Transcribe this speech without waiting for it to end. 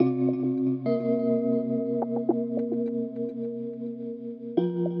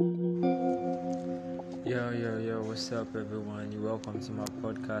what's up, everyone? You're welcome to my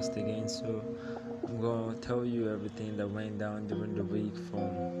podcast again. So, I'm gonna tell you everything that went down during the week from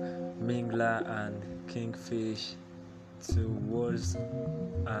Mingla and Kingfish to Wars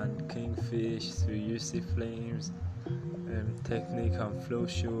and Kingfish to UC Flames, Technique and Flow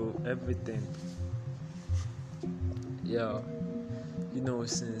Show, everything. Yeah,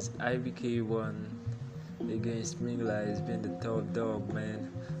 since IBK won against Mingla, it's been the top dog, man.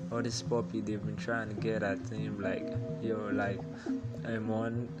 All this puppy they've been trying to get at him,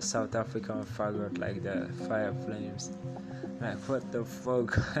 one South African faggot like the Fire Flames. Like, what the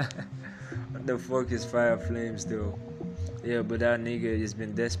fuck? What the fuck is Fire Flames, though? Yeah, but that nigga has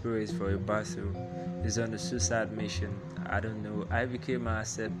been desperate for a battle. He's on a suicide mission. I don't know. IBK might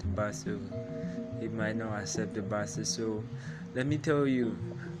accept the battle. He might not accept the battle. So, let me tell you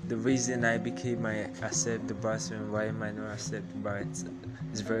the reason IBK might accept the battle and why he might not accept the battle.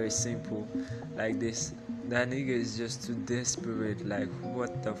 It's very simple. Like this, that nigga is just too desperate. Like,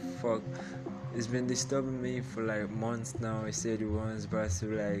 what the fuck? It's been disturbing me for like months now. He said he wants battle.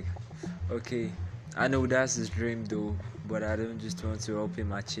 Like, okay, I know that's his dream though, but I don't just want to help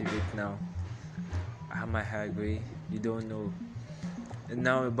him achieve it now. Am I hungry? You don't know. And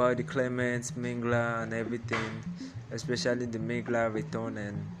now about the Clements, Mingla, and everything, especially the Mingla return,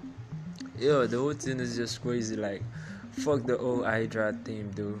 and the whole thing is just crazy. Like, fuck the whole Hydra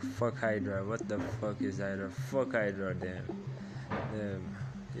team, dude. Fuck Hydra. What the fuck is Hydra? Fuck Hydra, damn.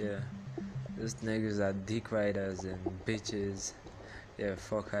 Yeah. Those niggas are dick riders and bitches. Yeah,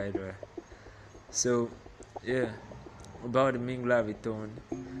 fuck Hydra. So, yeah. About the Mingla return,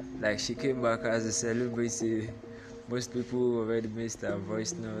 like, she came back as a celebrity. Most people already missed her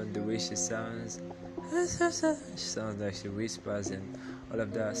voice now, the way she sounds. She sounds like she whispers and all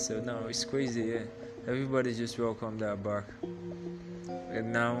of that. So now it's crazy, yeah. Everybody just welcomed her back.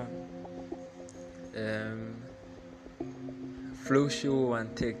 And now, Flow Show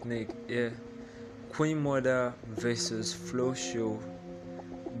and Technique, yeah. Queen Mother versus Flow Show.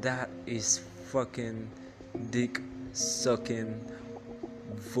 That is fucking dick sucking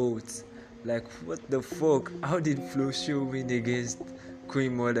vote. Like, what the fuck? How did Flow Show win against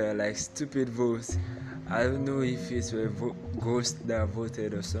Queen Mother? Like, stupid votes. I don't know if it were ghosts that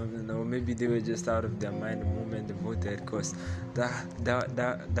voted or something, or maybe they were just out of their mind the moment they voted. Cause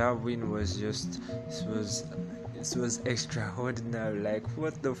that win was just it was extraordinary. Like,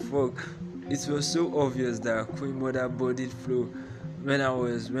 what the fuck? It was so obvious that Queen Mother bodied Flow. When I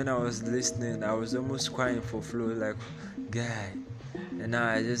was listening, I was almost crying for Flow. Like, guy. And now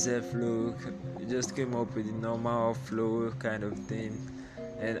I just said Flow. It just came up with the normal Flow kind of thing.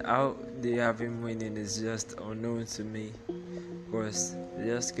 And how they have him winning is just unknown to me. Because he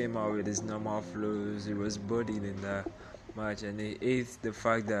just came out with his normal flows. He was bodied in that match. And he hates the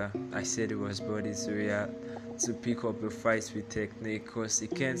fact that I said he was bodied. So he had to pick up a fight with Technique. Because he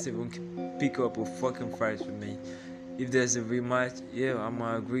can't even pick up a fucking fight with me. If there's a rematch, I'm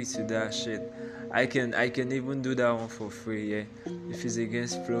gonna agree to that shit. I can even do that one for free, yeah. If it's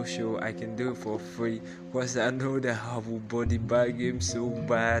against Flow Show, I can do it for free. Because I know that I will body bag him so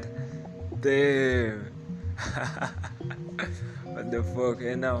bad. Damn. What the fuck?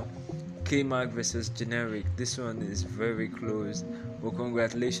 And now, K-Mac versus Generic. This one is very close. Well,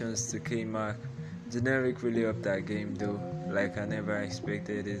 congratulations to K-Mac. Generic really upped that game though. Like, I never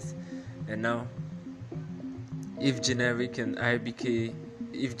expected it. And now, if Generic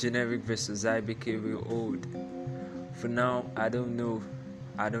versus IBK will hold. For now, I don't know,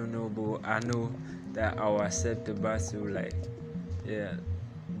 but I know that I'll accept the battle. Like,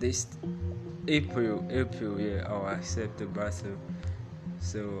 this April, I'll accept the battle.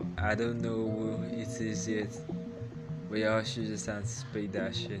 So I don't know who it is yet, but y'all should just anticipate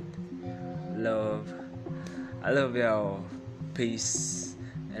that shit. I love y'all. Peace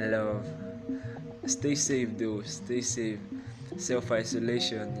and love. Stay safe though. Stay safe.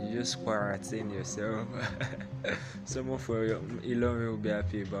 Self-isolation. You just quarantine yourself. Someone for Ilorin will be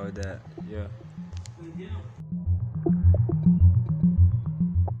happy about that. Yeah.